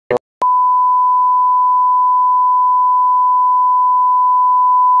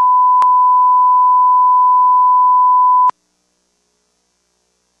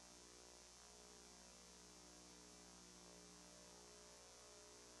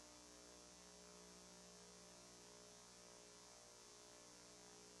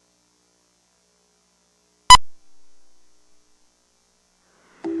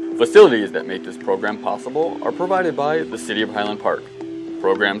Facilities that make this program possible are provided by the City of Highland Park.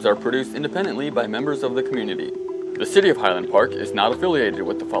 Programs are produced independently by members of the community. The City of Highland Park is not affiliated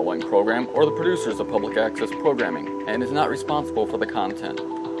with the following program or the producers of public access programming and is not responsible for the content.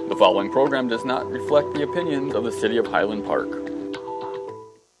 The following program does not reflect the opinions of the City of Highland Park.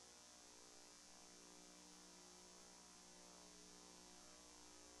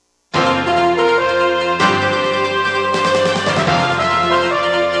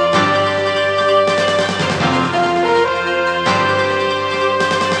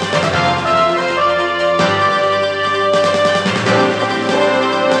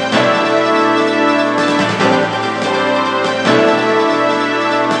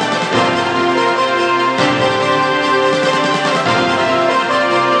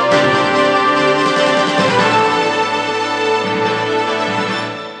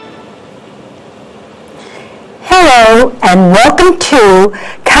 And welcome to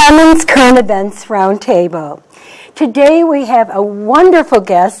Cahnmann's Current Events Roundtable. Today we have a wonderful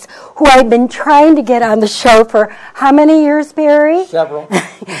guest who I've been trying to get on the show for how many years, Barry? Several.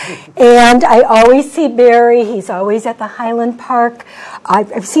 And I always see Barry. He's always at the Highland Park.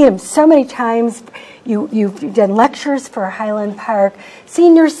 I've seen him so many times. You've done lectures for Highland Park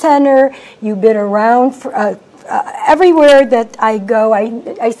Senior Center. You've been around for everywhere that I go,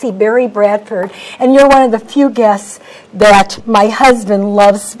 I see Barry Bradford, and you're one of the few guests that my husband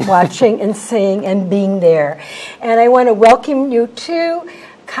loves watching and seeing and being there. And I want to welcome you to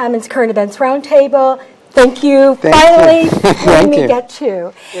Cahnmann's Current Events Roundtable. Thank you. Finally, letting me get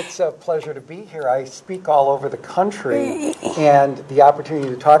you. It's a pleasure to be here. I speak all over the country, and the opportunity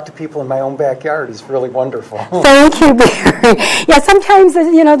to talk to people in my own backyard is really wonderful. Thank you, Barry. Yeah, sometimes,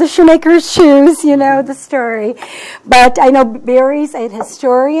 the shoemaker's shoes, the story. But I know Barry's a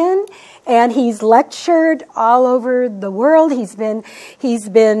historian, and he's lectured all over the world. He's been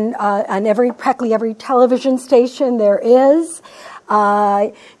on practically every television station there is.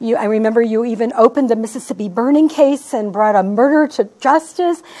 I remember you even opened the Mississippi burning case and brought a murder to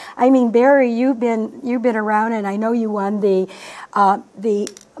justice. I mean, Barry, you've been around, and I know you won the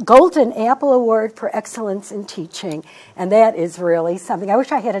Golden Apple Award for Excellence in Teaching, and that is really something. I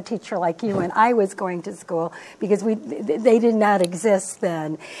wish I had a teacher like you when I was going to school, because they did not exist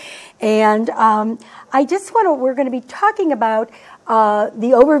then. And we're going to be talking about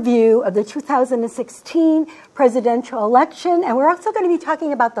the overview of the 2016 presidential election, and we're also going to be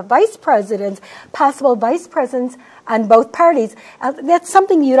talking about the vice presidents, possible vice presidents on both parties. That's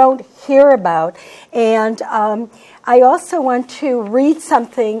something you don't hear about. And I also want to read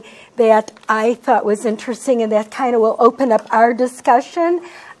something that I thought was interesting, and that kind of will open up our discussion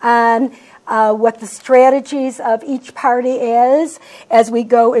on what the strategies of each party is as we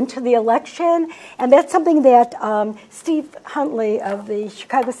go into the election. And that's something that Steve Huntley of the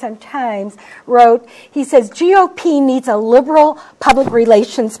Chicago Sun-Times wrote. He says, GOP needs a liberal public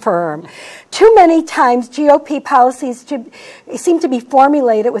relations firm. Too many times GOP policies seem to be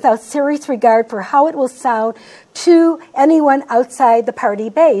formulated without serious regard for how it will sound to anyone outside the party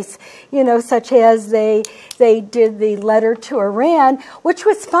base, such as they did the letter to Iran, which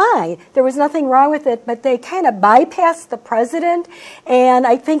was fine. There was nothing wrong with it, but they kind of bypassed the president. And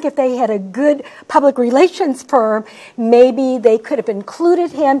I think if they had a good public relations firm, maybe they could have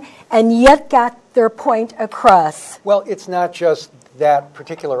included him and yet got their point across. Well, it's not just that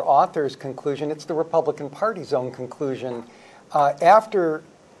particular author's conclusion, it's the Republican Party's own conclusion. After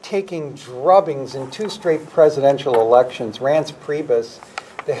taking drubbings in 2 straight presidential elections, Rance Priebus,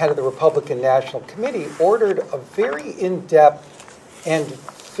 the head of the Republican National Committee, ordered a very in-depth and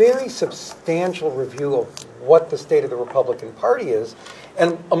very substantial review of what the state of the Republican Party is.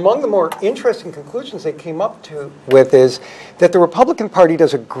 And among the more interesting conclusions they came up with is that the Republican Party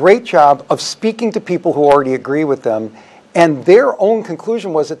does a great job of speaking to people who already agree with them, and their own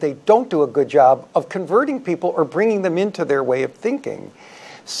conclusion was that they don't do a good job of converting people or bringing them into their way of thinking.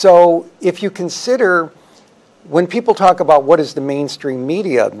 So if you consider, when people talk about what is the mainstream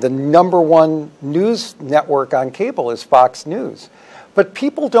media, the #1 news network on cable is Fox News. But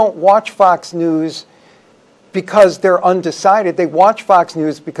people don't watch Fox News because they're undecided. They watch Fox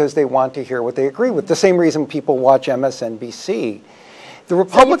News because they want to hear what they agree with. The same reason people watch MSNBC. The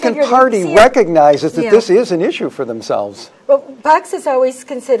Republican Party recognizes that this is an issue for themselves. Well, Fox is always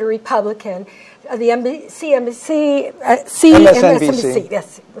considered Republican. The MSNBC,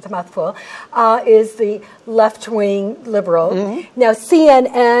 yes, with a mouthful, is the left-wing liberal. Now,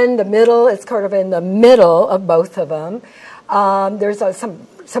 CNN, the middle, is sort of in the middle of both of them. There's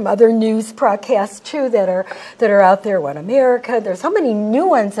some other news broadcasts too that are out there. One America. There's so many new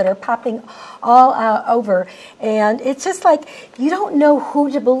ones that are popping all over, and it's just like you don't know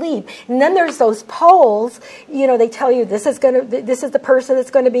who to believe. And then there's those polls. They tell you this is the person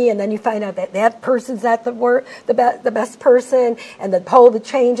that's going to be, and then you find out that person's not the best person, and the poll that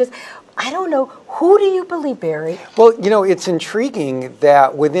changes. I don't know. Who do you believe, Barry? Well, it's intriguing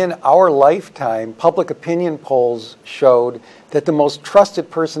that within our lifetime, public opinion polls showed that the most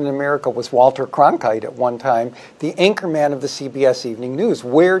trusted person in America was Walter Cronkite at one time, the anchorman of the CBS Evening News.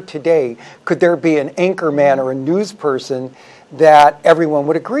 Where today could there be an anchorman or a news person that everyone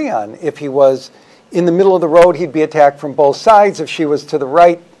would agree on? If he was in the middle of the road, he'd be attacked from both sides. If she was to the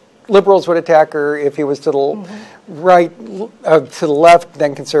right, liberals would attack her. If he was to the right, to the left,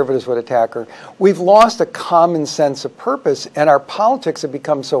 then conservatives would attack her. We've lost a common sense of purpose, and our politics have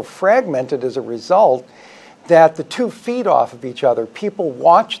become so fragmented as a result that the two feed off of each other. People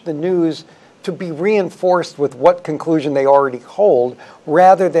watch the news to be reinforced with what conclusion they already hold,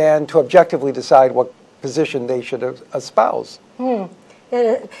 rather than to objectively decide what position they should espouse.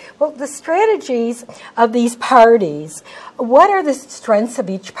 Well, the strategies of these parties, what are the strengths of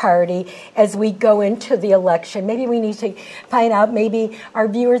each party as we go into the election? Maybe we need to find out, maybe our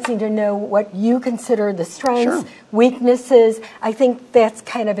viewers need to know what you consider the strengths, weaknesses. I think that's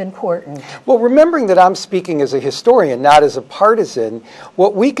kind of important. Well, remembering that I'm speaking as a historian, not as a partisan,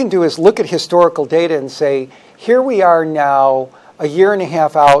 what we can do is look at historical data and say, here we are now a year and a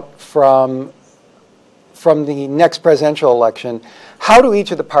half out from the next presidential election. How do each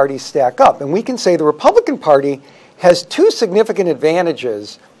of the parties stack up? And we can say the Republican Party has two significant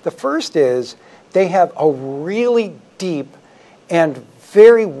advantages. The first is they have a really deep and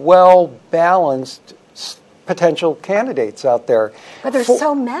very well-balanced potential candidates out there. But there's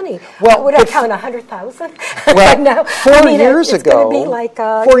so many. Well, would I count 100,000? Well, no. 4 years it's ago, going to be like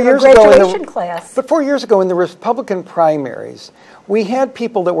a 4 years graduation class. But 4 years ago in the Republican primaries, we had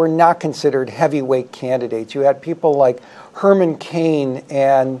people that were not considered heavyweight candidates. You had people like Herman Cain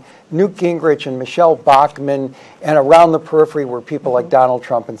and Newt Gingrich and Michelle Bachmann, and around the periphery were people like Donald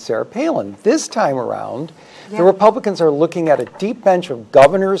Trump and Sarah Palin. This time around, the Republicans are looking at a deep bench of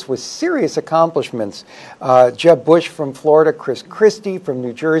governors with serious accomplishments. Jeb Bush from Florida, Chris Christie from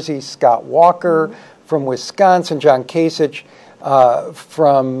New Jersey, Scott Walker from Wisconsin, John Kasich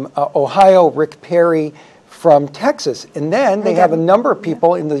from Ohio, Rick Perry from Texas. And then they have a number of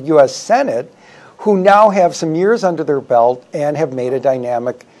people in the U.S. Senate who now have some years under their belt and have made a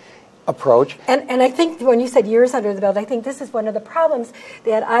dynamic approach. And I think when you said years under the belt, I think this is one of the problems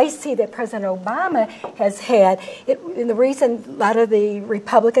that I see that President Obama has had. And the reason a lot of the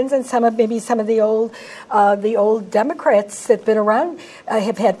Republicans and maybe some of the old Democrats that've been around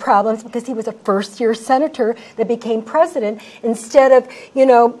have had problems because he was a first-year senator that became president instead of,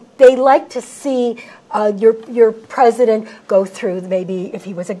 they like to see your president go through, maybe if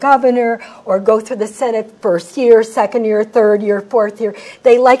he was a governor, or go through the Senate first year, second year, third year, fourth year.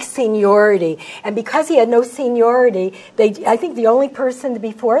 They like seniority. And because he had no seniority, I think the only person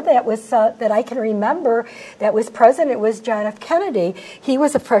before that was that I can remember that was president was John F. Kennedy. He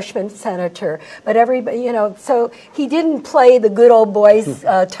was a freshman senator. But everybody, so he didn't play the good old boys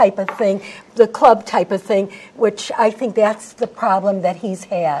type of thing, the club type of thing, which I think that's the problem that he's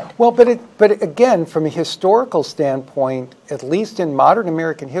had. Well, but again, from a historical standpoint, at least in modern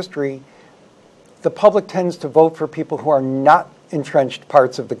American history, the public tends to vote for people who are not entrenched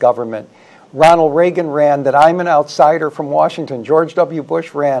parts of the government. Ronald Reagan ran that I'm an outsider from Washington. George W.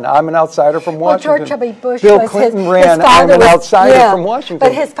 Bush ran, I'm an outsider from Washington. George W. Bush Bill Clinton ran, I'm an outsider from Washington.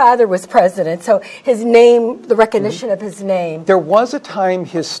 But his father was president, so his name, the recognition of his name. There was a time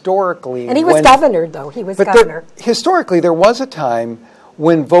historically... And he was governor, though. He was governor. Historically, there was a time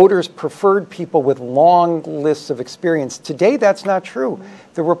when voters preferred people with long lists of experience. Today, that's not true.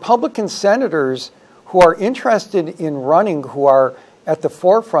 The Republican senators who are interested in running, who are at the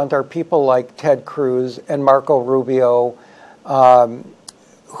forefront, are people like Ted Cruz and Marco Rubio, and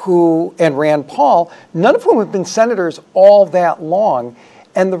Rand Paul, none of whom have been senators all that long.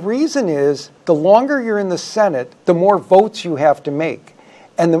 And the reason is, the longer you're in the Senate, the more votes you have to make,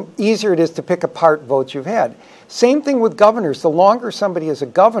 and the easier it is to pick apart votes you've had. Same thing with governors. The longer somebody is a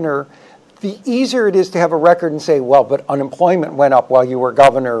governor, the easier it is to have a record and say, well, but unemployment went up while you were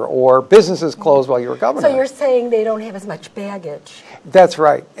governor, or businesses closed while you were governor. So you're saying they don't have as much baggage. That's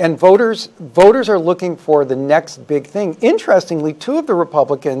right. And voters are looking for the next big thing. Interestingly, two of the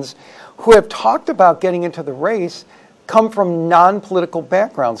Republicans who have talked about getting into the race, come from non-political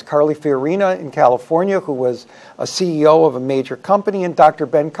backgrounds. Carly Fiorina in California, who was a CEO of a major company, and Dr.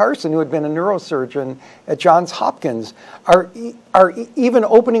 Ben Carson, who had been a neurosurgeon at Johns Hopkins, are even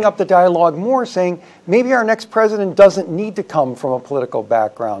opening up the dialogue more, saying maybe our next president doesn't need to come from a political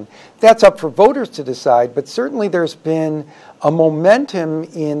background. That's up for voters to decide, but certainly there's been a momentum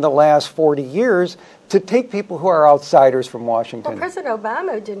in the last 40 years to take people who are outsiders from Washington. Well, President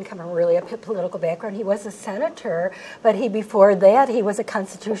Obama didn't come from really a political background. He was a senator, but before that he was a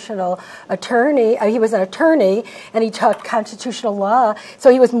constitutional attorney. He was an attorney, and he taught constitutional law. So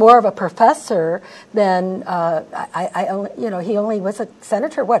he was more of a professor than he only was a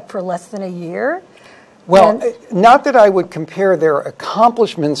senator. For less than a year? Well, not that I would compare their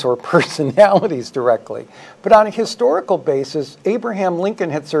accomplishments or personalities directly, but on a historical basis, Abraham Lincoln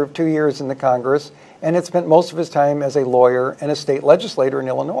had served 2 years in the Congress and had spent most of his time as a lawyer and a state legislator in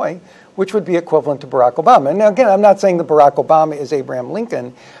Illinois, which would be equivalent to Barack Obama. And now, again, I'm not saying that Barack Obama is Abraham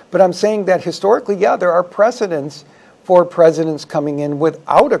Lincoln, but I'm saying that historically, yeah, there are precedents for presidents coming in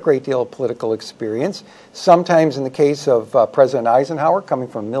without a great deal of political experience, sometimes in the case of President Eisenhower coming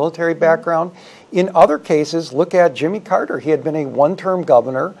from a military background. In other cases, look at Jimmy Carter. He had been a one-term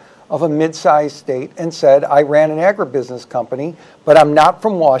governor of a mid-sized state and said, I ran an agribusiness company, but I'm not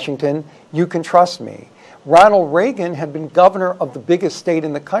from Washington. You can trust me. Ronald Reagan had been governor of the biggest state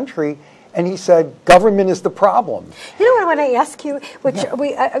in the country, and he said, government is the problem. You know what I want to ask you, which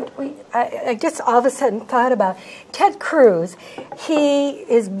I just all of a sudden thought about. Ted Cruz, he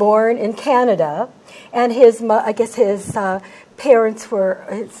is born in Canada, and his parents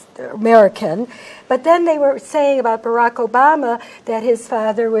were American, but then they were saying about Barack Obama that his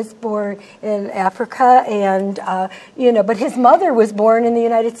father was born in Africa, and but his mother was born in the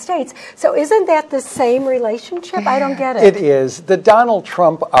United States. So isn't that the same relationship? I don't get it. It is. The Donald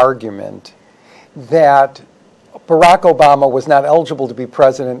Trump argument that Barack Obama was not eligible to be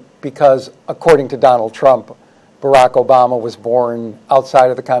president because, according to Donald Trump, Barack Obama was born outside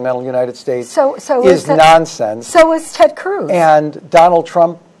of the continental United States is nonsense. So is Ted Cruz. And Donald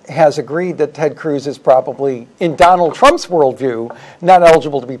Trump has agreed that Ted Cruz is probably, in Donald Trump's worldview, not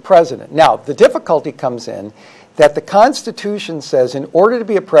eligible to be president. Now, the difficulty comes in that the Constitution says in order to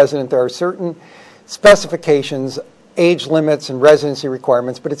be a president, there are certain specifications, age limits and residency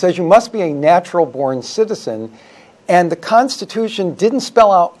requirements, but it says you must be a natural-born citizen, and the Constitution didn't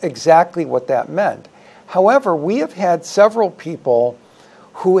spell out exactly what that meant. However, we have had several people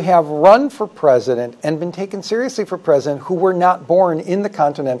who have run for president and been taken seriously for president who were not born in the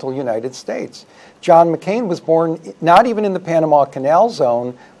continental United States. John McCain was born not even in the Panama Canal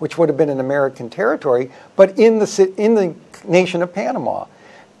Zone, which would have been an American territory, but in the nation of Panama.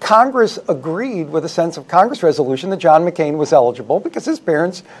 Congress agreed with a sense of Congress resolution that John McCain was eligible because his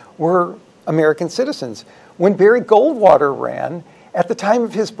parents were American citizens. When Barry Goldwater ran, at the time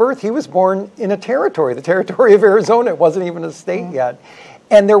of his birth, he was born in a territory, the territory of Arizona. It wasn't even a state yet.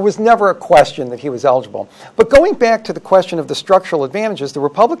 And there was never a question that he was eligible. But going back to the question of the structural advantages, the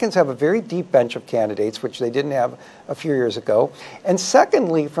Republicans have a very deep bench of candidates, which they didn't have a few years ago. And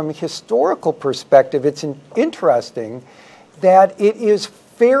secondly, from a historical perspective, it's interesting that it is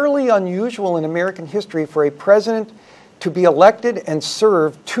fairly unusual in American history for a president to be elected and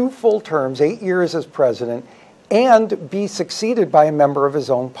serve 2 full terms, 8 years as president, and be succeeded by a member of his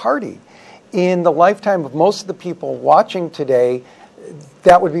own party. In the lifetime of most of the people watching today,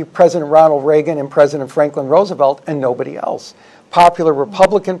 that would be President Ronald Reagan and President Franklin Roosevelt and nobody else. Popular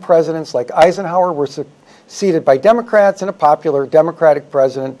Republican presidents like Eisenhower were succeeded by Democrats, and a popular Democratic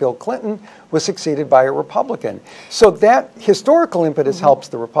president, Bill Clinton, was succeeded by a Republican. So that historical impetus helps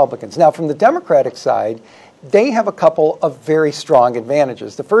the Republicans. Now, from the Democratic side, they have a couple of very strong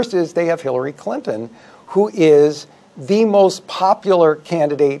advantages. The first is they have Hillary Clinton, who is the most popular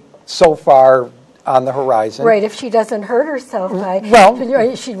candidate so far on the horizon. Right, if she doesn't hurt herself by,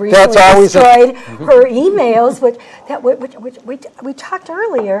 she recently destroyed her emails, which we talked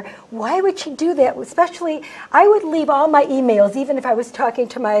earlier. Why would she do that? Especially, I would leave all my emails, even if I was talking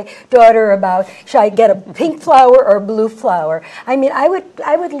to my daughter about, should I get a pink flower or a blue flower? I mean, I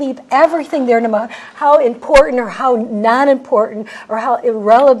would leave everything there, no matter how important or how non-important or how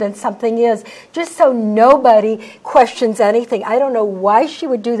irrelevant something is, just so nobody questions anything. I don't know why she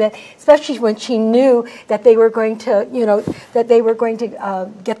would do that, especially when she knew that they were going to,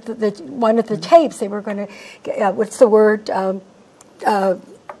 get the one of the tapes. They were going to, what's the word?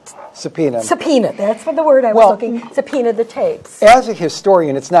 Subpoena. Subpoena. That's the word I was looking. Subpoena the tapes. As a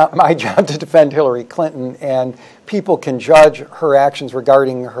historian, it's not my job to defend Hillary Clinton, and people can judge her actions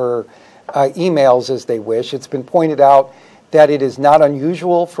regarding her emails as they wish. It's been pointed out that it is not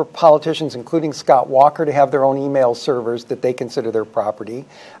unusual for politicians, including Scott Walker, to have their own email servers that they consider their property.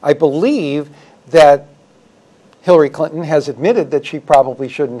 I believe that Hillary Clinton has admitted that she probably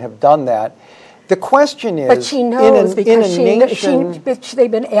shouldn't have done that. The question is, but she knows because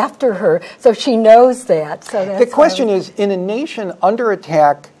they've been after her, so she knows that. So that's the question is, in a nation under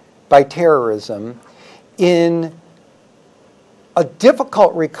attack by terrorism, in a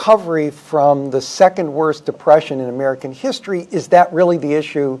difficult recovery from the second worst depression in American history, is that really the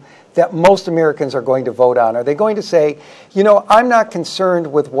issue that most Americans are going to vote on? Are they going to say, you know, I'm not concerned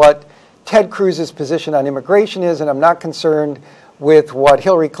with what Ted Cruz's position on immigration is, and I'm not concerned with what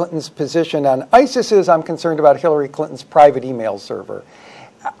Hillary Clinton's position on ISIS is. I'm concerned about Hillary Clinton's private email server.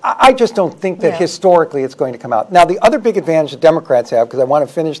 I just don't think that historically it's going to come out. Now, the other big advantage that Democrats have, because I want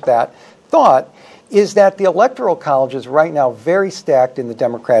to finish that thought, is that the Electoral College is right now very stacked in the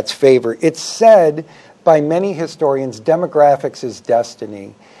Democrats' favor. It's said by many historians, demographics is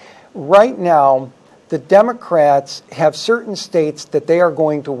destiny. Right now, the Democrats have certain states that they are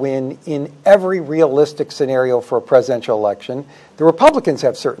going to win in every realistic scenario for a presidential election. The Republicans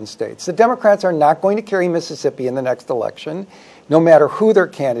have certain states. The Democrats are not going to carry Mississippi in the next election, no matter who their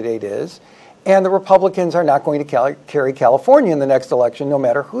candidate is. And the Republicans are not going to carry California in the next election, no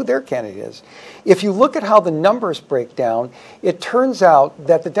matter who their candidate is. If you look at how the numbers break down, it turns out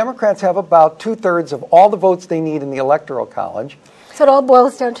that the Democrats have about 2/3 of all the votes they need in the Electoral College. So it all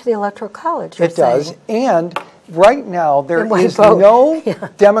boils down to the Electoral College. It does. And right now, there is no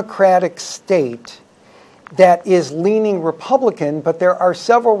Democratic state that is leaning Republican, but there are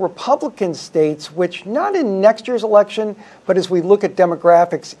several Republican states which, not in next year's election, but as we look at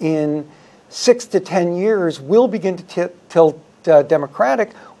demographics in 6 to 10 years, will begin to tilt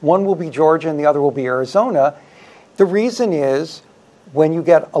Democratic. One will be Georgia and the other will be Arizona. The reason is, when you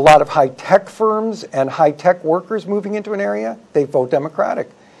get a lot of high-tech firms and high-tech workers moving into an area, they vote Democratic.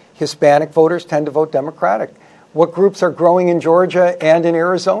 Hispanic voters tend to vote Democratic. What groups are growing in Georgia and in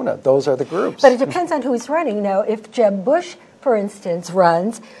Arizona? Those are the groups. But it depends on who's running. Now, if Jeb Bush, for instance,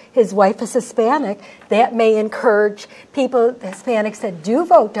 runs, his wife is Hispanic, that may encourage people, Hispanics that do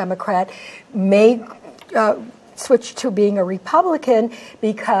vote Democrat, may switch to being a Republican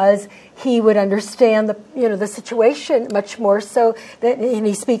because he would understand the situation much more so that, and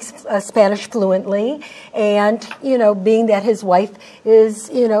he speaks Spanish fluently, and being that his wife is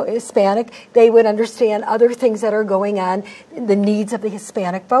Hispanic, they would understand other things that are going on, the needs of the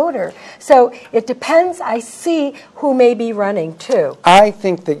Hispanic voter. So it depends. I see who may be running too. I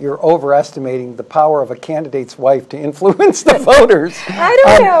think that you're overestimating the power of a candidate's wife to influence the voters. I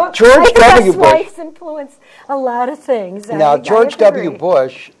don't know. George W. Bush. Wives influence a lot of things. Now, George W.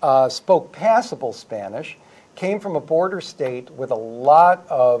 Bush spoke passable Spanish, came from a border state with a lot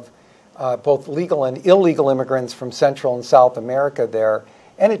of both legal and illegal immigrants from Central and South America there,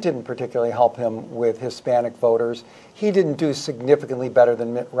 and it didn't particularly help him with Hispanic voters. He didn't do significantly better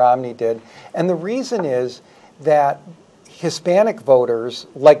than Mitt Romney did. And the reason is that Hispanic voters,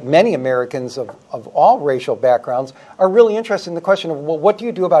 like many Americans of all racial backgrounds, are really interested in the question of, well, what do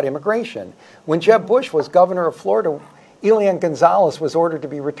you do about immigration? When Jeb Bush was governor of Florida, Elian Gonzalez was ordered to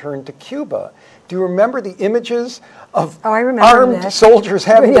be returned to Cuba. Do you remember the images of armed soldiers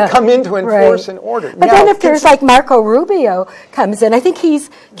having to come in to enforce an order? But then if there's like Marco Rubio comes in, I think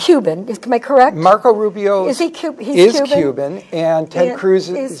he's Cuban. Am I correct? Marco Rubio is Cuban, and Ted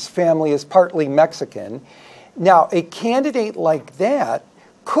Cruz's family is partly Mexican. Now, a candidate like that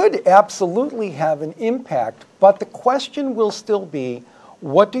could absolutely have an impact, but the question will still be,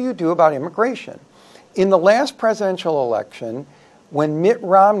 what do you do about immigration? In the last presidential election, when Mitt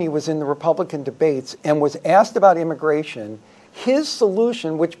Romney was in the Republican debates and was asked about immigration, his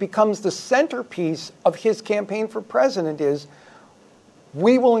solution, which becomes the centerpiece of his campaign for president, is,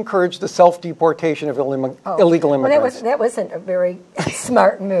 we will encourage the self-deportation of illegal immigrants. Well, that wasn't a very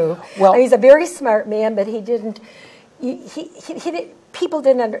smart move. Well, he's a very smart man, but he didn't. People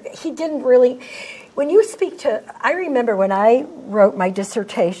didn't. He didn't really. When you speak to, I remember when I wrote my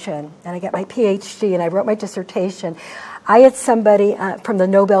dissertation, and I got my PhD, and I wrote my dissertation, I had somebody from the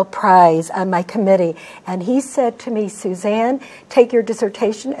Nobel Prize on my committee, and he said to me, Suzanne, take your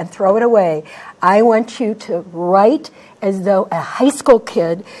dissertation and throw it away. I want you to write as though a high school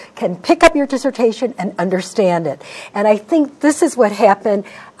kid can pick up your dissertation and understand it. And I think this is what happened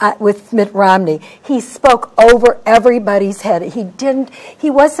with Mitt Romney. He spoke over everybody's head. He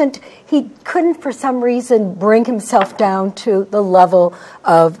couldn't for some reason bring himself down to the level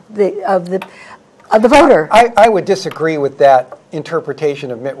of the voter. I would disagree with that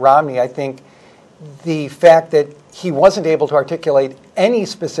interpretation of Mitt Romney. I think the fact that he wasn't able to articulate any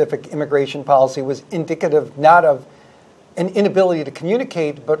specific immigration policy was indicative not of an inability to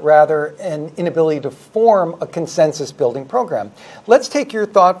communicate, but rather an inability to form a consensus-building program. Let's take your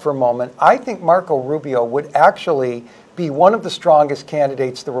thought for a moment. I think Marco Rubio would actually be one of the strongest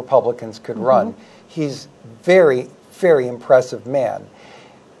candidates the Republicans could run. He's very, very impressive man.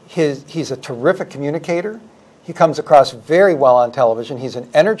 He's a terrific communicator. He comes across very well on television. He's an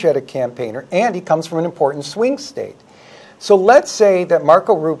energetic campaigner, and he comes from an important swing state. So let's say that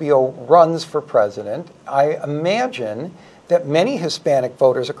Marco Rubio runs for president. I imagine that many Hispanic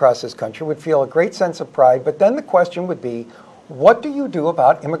voters across this country would feel a great sense of pride, but then the question would be, what do you do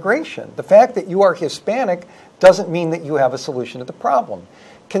about immigration? The fact that you are Hispanic doesn't mean that you have a solution to the problem.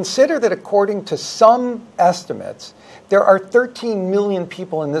 Consider that according to some estimates, there are 13 million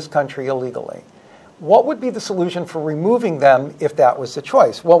people in this country illegally. What would be the solution for removing them if that was the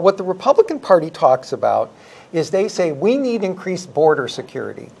choice? Well, what the Republican Party talks about is they say we need increased border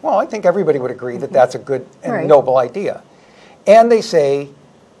security. Well, I think everybody would agree that that's a good and noble idea. And they say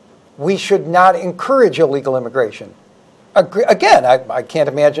we should not encourage illegal immigration. Again, I can't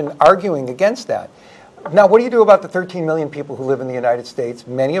imagine arguing against that. Now, what do you do about the 13 million people who live in the United States,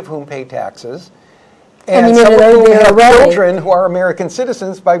 many of whom pay taxes, and some of whom have children who are American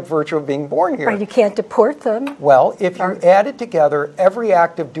citizens by virtue of being born here? Right, you can't deport them. Well, if you added together every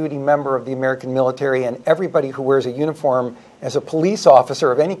active duty member of the American military and everybody who wears a uniform as a police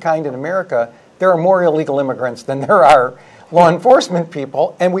officer of any kind in America, there are more illegal immigrants than there are law enforcement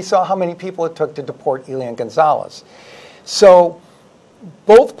people, and we saw how many people it took to deport Elian Gonzalez. So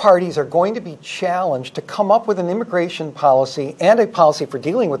both parties are going to be challenged to come up with an immigration policy and a policy for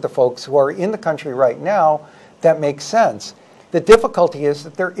dealing with the folks who are in the country right now that makes sense. The difficulty is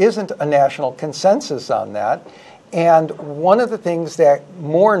that there isn't a national consensus on that. And one of the things that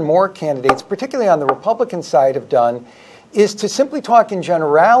more and more candidates, particularly on the Republican side, have done is to simply talk in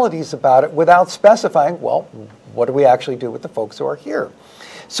generalities about it without specifying, well, what do we actually do with the folks who are here?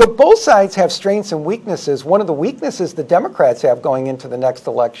 So both sides have strengths and weaknesses. One of the weaknesses the Democrats have going into the next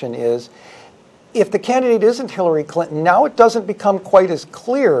election is if the candidate isn't Hillary Clinton, now it doesn't become quite as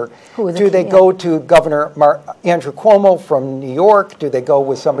clear. Do they go to Governor Andrew Cuomo from New York? Do they go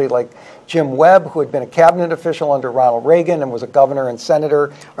with somebody like Jim Webb, who had been a cabinet official under Ronald Reagan and was a governor and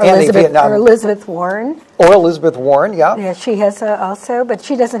senator? Or Elizabeth Warren. Or Elizabeth Warren, yeah. Yeah, she has also, but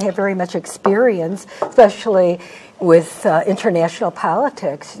she doesn't have very much experience, especially with international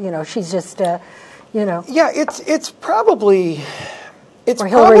politics. You know, she's just, you know. Yeah, it's probably... It's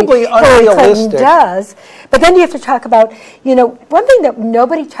Hillary Clinton does. But then you have to talk about, you know, one thing that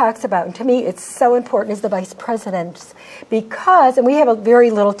nobody talks about, and to me it's so important, is the vice presidents. Because, and we have a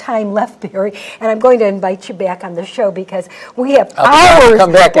very little time left, Barry, and I'm going to invite you back on the show because we have hours.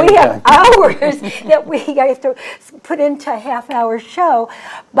 We have hours that we have to put into a half-hour show.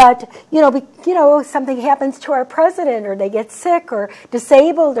 But, you know, something happens to our president, or they get sick or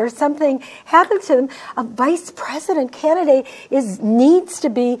disabled, or something happens to them. A vice president candidate needs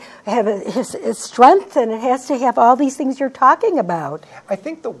to have his strength, and it has to have all these things you're talking about. I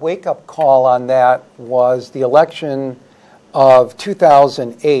think the wake-up call on that was the election of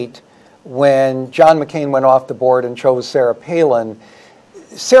 2008 when John McCain went off the board and chose Sarah Palin.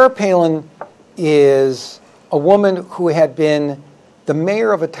 Sarah Palin is a woman who had been the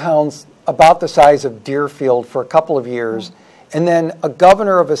mayor of a town about the size of Deerfield for a couple of years, and then a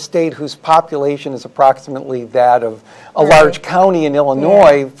governor of a state whose population is approximately that of a large county in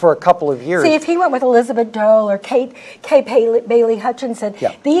Illinois for a couple of years. See, if he went with Elizabeth Dole or Kay Bailey Hutchinson,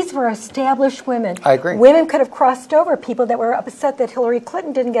 these were established women. I agree. Women could have crossed over. People that were upset that Hillary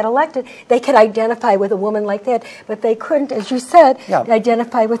Clinton didn't get elected, they could identify with a woman like that, but they couldn't, as you said,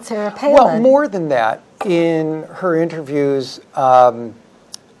 identify with Sarah Palin. Well, more than that, in her interviews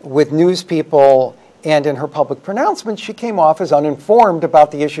with news people and in her public pronouncements, she came off as uninformed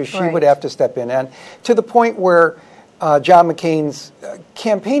about the issues she would have to step in on, to the point where John McCain's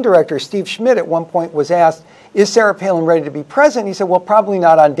campaign director, Steve Schmidt, at one point was asked, is Sarah Palin ready to be president? He said, well, probably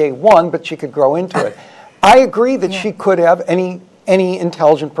not on day one, but she could grow into it. I agree that she could have. Any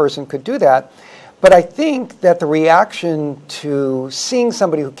intelligent person could do that. But I think that the reaction to seeing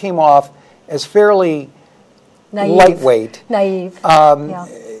somebody who came off as fairly lightweight,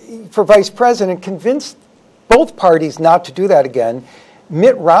 for vice president, convinced both parties not to do that again.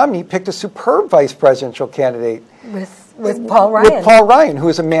 Mitt Romney picked a superb vice presidential candidate with Paul Ryan. With Paul Ryan, who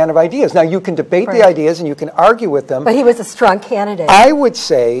is a man of ideas. Now, you can debate the ideas and you can argue with them. But he was a strong candidate. I would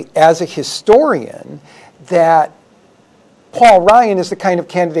say, as a historian, that Paul Ryan is the kind of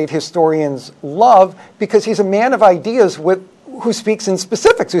candidate historians love because he's a man of ideas who speaks in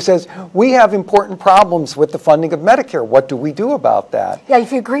specifics, who says, we have important problems with the funding of Medicare. What do we do about that? Yeah,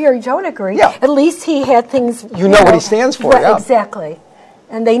 if you agree or you don't agree, yeah. At least he had things. You know what he stands for, right, yeah. Exactly.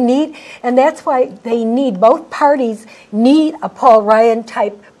 And that's why both parties need a Paul Ryan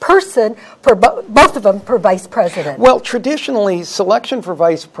type person for both of them for vice president. Well, traditionally, selection for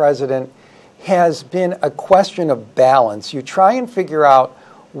vice president has been a question of balance. You try and figure out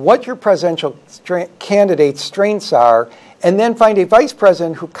what your presidential candidate's strengths are, and then find a vice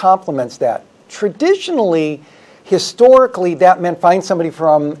president who complements that. Traditionally, historically, that meant find somebody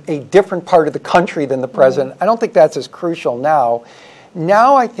from a different part of the country than the president. I don't think that's as crucial now.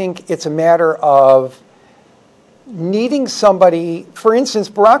 Now I think it's a matter of needing somebody. For instance,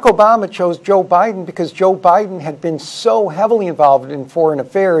 Barack Obama chose Joe Biden because Joe Biden had been so heavily involved in foreign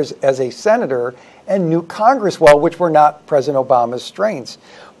affairs as a senator and knew Congress well, which were not President Obama's strengths.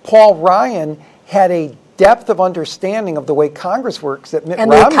 Paul Ryan had a depth of understanding of the way Congress works that Mitt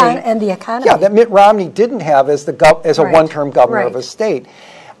Romney and the economy. Yeah, that Mitt Romney didn't have as a one-term governor of a state.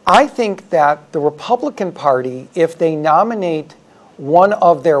 I think that the Republican Party, if they nominate one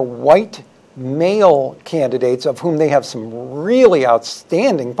of their white male candidates, of whom they have some really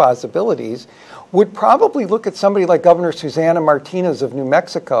outstanding possibilities, would probably look at somebody like Governor Susana Martinez of New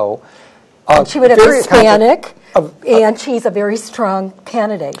Mexico. And she would have Hispanic, and she's a very strong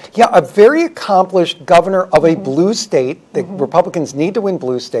candidate. Yeah, a very accomplished governor of a blue state. The Republicans need to win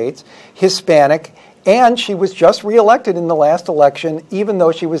blue states, Hispanic, and she was just reelected in the last election, even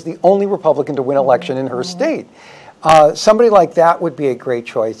though she was the only Republican to win election in her state. Somebody like that would be a great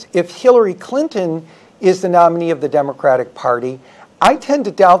choice. If Hillary Clinton is the nominee of the Democratic Party, I tend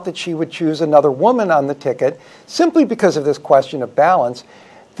to doubt that she would choose another woman on the ticket simply because of this question of balance.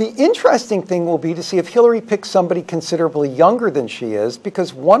 The interesting thing will be to see if Hillary picks somebody considerably younger than she is,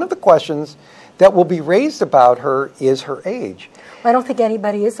 because one of the questions that will be raised about her is her age. Well, I don't think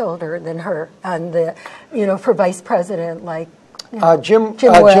anybody is older than her on the, for vice president, like Jim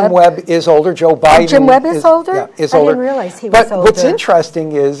Webb is older. Joe Biden. Jim Webb is older? Yeah, is older. I didn't realize he was older. But what's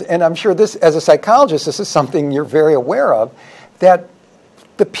interesting is, and I'm sure this, as a psychologist, this is something you're very aware of, that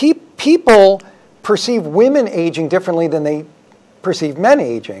the people perceive women aging differently than they perceive men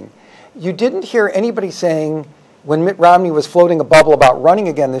aging. You didn't hear anybody saying, when Mitt Romney was floating a bubble about running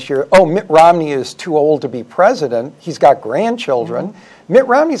again this year, oh, Mitt Romney is too old to be president. He's got grandchildren. Mitt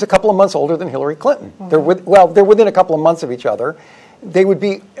Romney's a couple of months older than Hillary Clinton. They're within a couple of months of each other. They would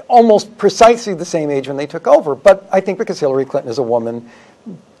be almost precisely the same age when they took over. But I think because Hillary Clinton is a woman,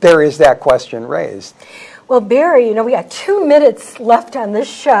 there is that question raised. Well, Barry, we got 2 minutes left on this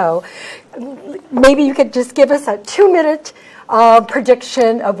show. Maybe you could just give us a 2-minute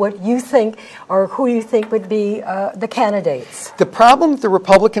prediction of what you think or who you think would be the candidates. The problem the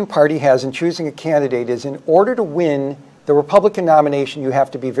Republican Party has in choosing a candidate is, in order to win the Republican nomination, you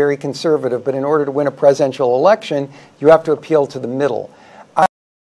have to be very conservative, but in order to win a presidential election, you have to appeal to the middle.